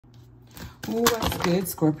What's good,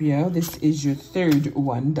 Scorpio? This is your third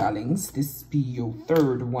one, darlings. This be your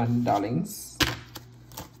third one, darlings.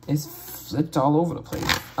 It's flipped all over the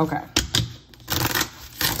place. Okay.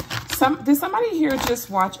 Did somebody here just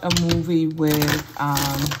watch a movie with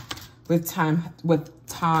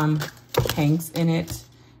Tom Hanks in it?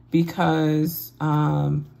 Because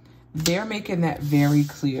they're making that very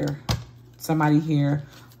clear. Somebody here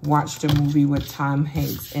watched a movie with Tom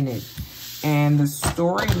Hanks in it. And the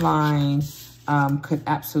storyline could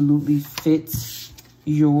absolutely fit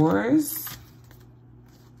yours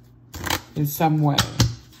in some way.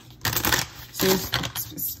 So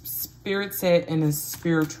Spirit said in a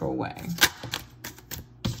spiritual way.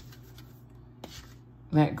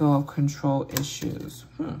 Let go of control issues.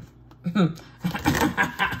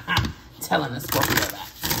 Telling a Scorpio that.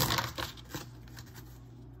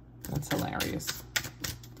 That's hilarious.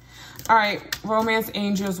 All right, romance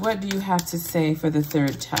angels, what do you have to say for the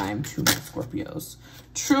third time to my Scorpios?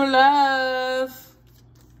 True love.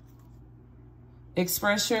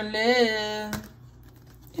 Express your love.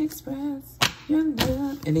 Express your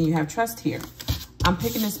love. And then you have trust here. I'm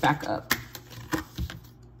picking this back up.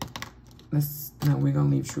 No, we're going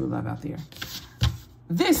to leave true love out there.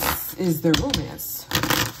 This is the romance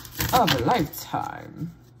of a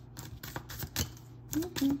lifetime.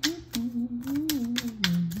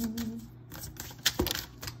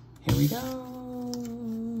 Here we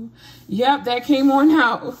go. Yep, that came on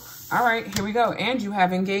out. All right, here we go. And you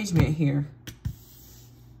have engagement here.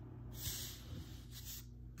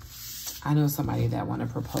 I know somebody that want to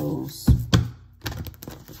propose.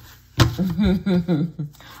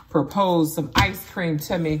 Propose some ice cream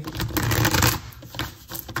to me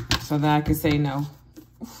so that I can say no.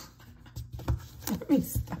 Let me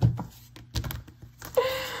stop.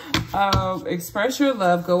 Express your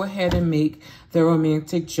love. Go ahead and make the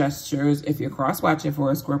romantic gestures. If you're cross-watching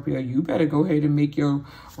for a Scorpio, you better go ahead and make your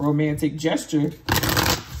romantic gesture.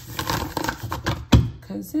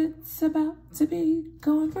 Because it's about to be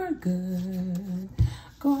going for good.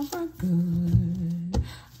 Going for good.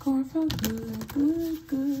 Going for good, good,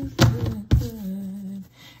 good, good, good.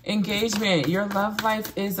 Engagement. Your love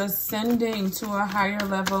life is ascending to a higher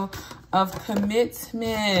level of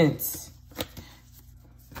commitment.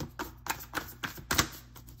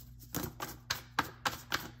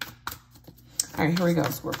 All right, here we go,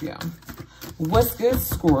 Scorpio. What's good,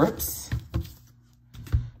 Scorps?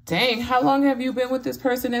 Dang, how long have you been with this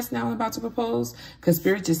person that's now about to propose? Because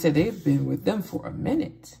Spirit just said they've been with them for a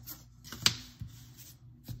minute.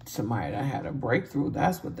 Somebody that had a breakthrough,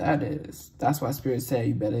 that's what that is. That's why Spirit said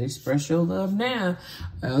you better express your love now,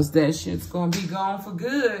 or else that shit's gonna be gone for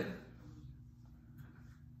good.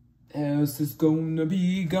 Else it's gonna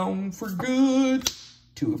be gone for good.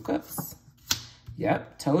 Two of Cups.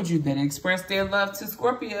 Yep, told you that express their love to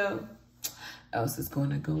Scorpio. Else it's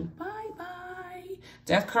gonna go bye-bye.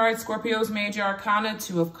 Death card, Scorpio's major arcana,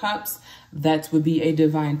 Two of Cups. That would be a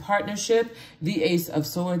divine partnership. The Ace of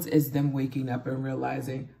Swords is them waking up and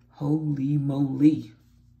realizing, holy moly.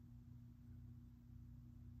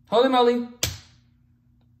 Holy moly.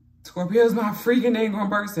 Scorpio's my freaking dang on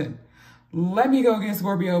person. Let me go get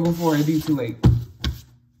Scorpio before it be too late.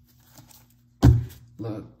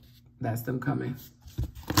 Look, that's them coming.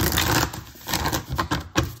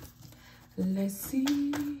 Let's see.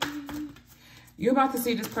 You're about to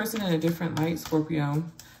see this person in a different light, Scorpio.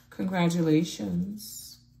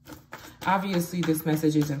 Congratulations. Obviously, this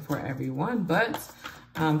message isn't for everyone, but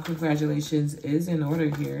congratulations is in order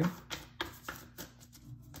here.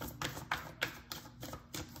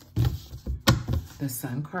 The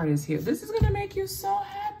Sun card is here. This is going to make you so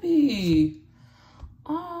happy.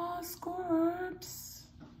 Aw, Scorps.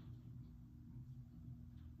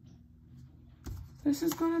 This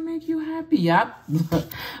is going to make you happy. Yep.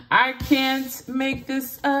 I can't make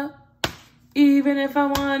this up, even if I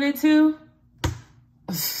wanted to.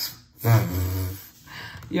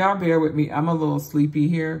 Y'all bear with me. I'm a little sleepy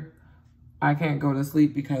here. I can't go to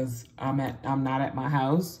sleep because I'm not at my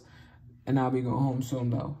house, and I'll be going home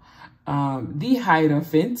soon though. The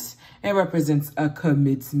Hierophant, it represents a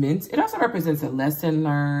commitment. It also represents a lessons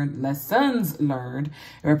learned.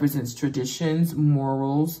 It represents traditions,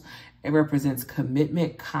 morals. It represents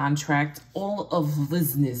commitment, contract, all of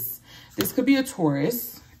business. This could be a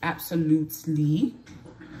Taurus, absolutely.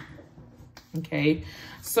 Okay,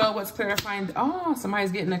 so what's clarifying? Oh,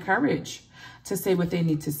 somebody's getting the courage to say what they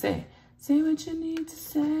need to say. Say what you need to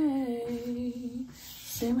say.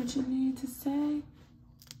 Say what you need to say.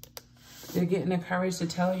 They're getting the courage to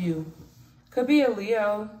tell you. Could be a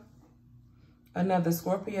Leo, another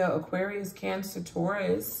Scorpio, Aquarius, Cancer,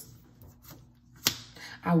 Taurus.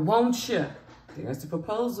 I want you. There's the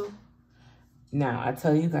proposal. Now, I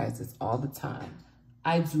tell you guys this all the time.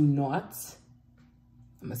 I do not,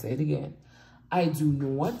 I'm going to say it again. I do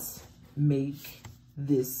not make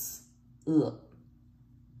this up.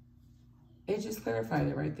 It just clarified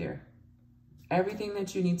it right there. Everything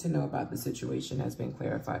that you need to know about the situation has been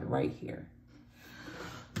clarified right here.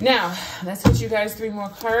 Now, let's get you guys 3 more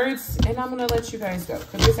cards, and I'm going to let you guys go.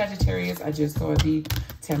 Could be a Sagittarius. I just saw the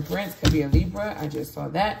Temperance. Could be a Libra. I just saw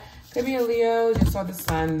that. Could be a Leo. Just saw the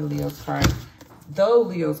Sun, the Leo's card. Though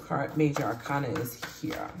Leo's card, Major Arcana, is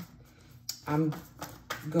here. I'm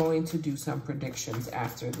going to do some predictions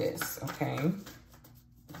after this, okay?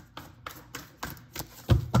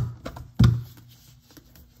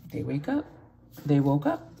 They wake up. They woke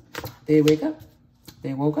up. They wake up.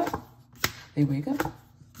 They woke up. They wake up.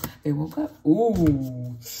 They woke up.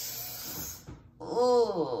 Ooh.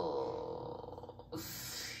 Ooh.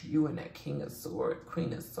 You and that King of Swords,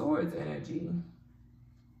 Queen of Swords energy.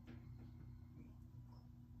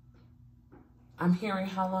 I'm hearing,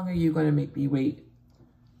 how long are you going to make me wait?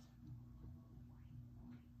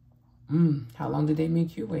 How long did they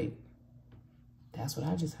make you wait? That's what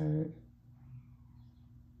I just heard.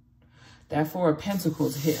 That 4 of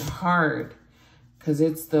Pentacles hit hard because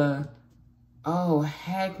it's the, oh,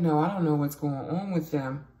 heck no, I don't know what's going on with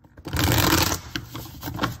them.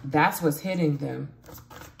 That's what's hitting them.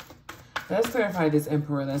 Let's clarify this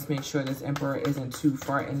Emperor. Let's make sure this Emperor isn't too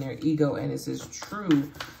far in their ego and this is truly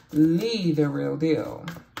the real deal.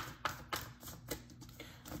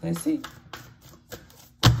 Let's see.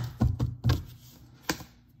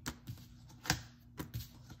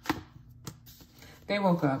 They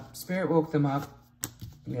woke up. Spirit woke them up.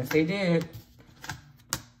 Yes, they did.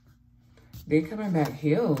 They're coming back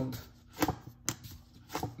healed.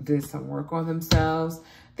 Did some work on themselves.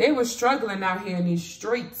 They were struggling out here in these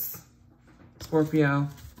streets, Scorpio,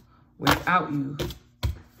 without you.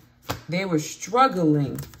 They were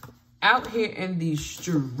struggling out here in these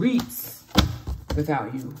streets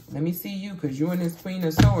without you. Let me see you, because you're in this Queen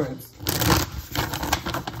of Swords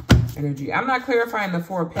energy. I'm not clarifying the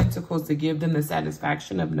 4 of Pentacles to give them the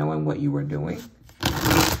satisfaction of knowing what you were doing.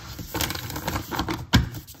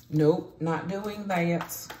 Nope, not doing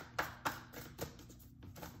that.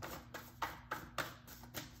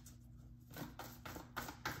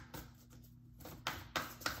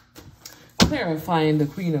 Clarifying the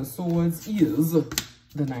Queen of Swords is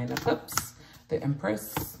the 9 of Cups, the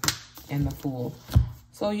Empress, and the Fool.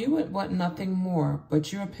 So you would want nothing more,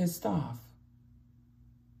 but you're pissed off.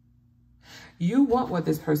 You want what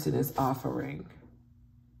this person is offering.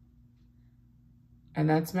 And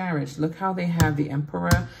that's marriage. Look how they have the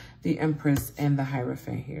Emperor, the Empress, and the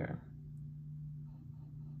Hierophant here.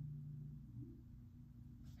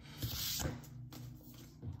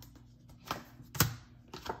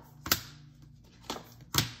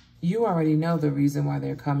 You already know the reason why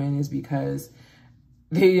they're coming is because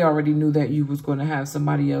they already knew that you was going to have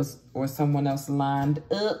somebody else or someone else lined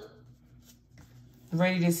up,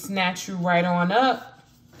 ready to snatch you right on up.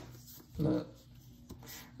 Look.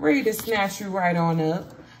 Ready to snatch you right on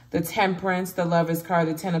up. The Temperance, the Lover's card,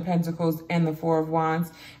 the 10 of Pentacles, and the 4 of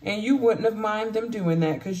Wands. And you wouldn't have minded them doing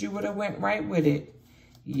that because you would have went right with it.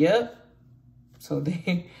 Yep. So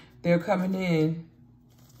they're coming in.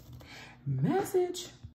 Message.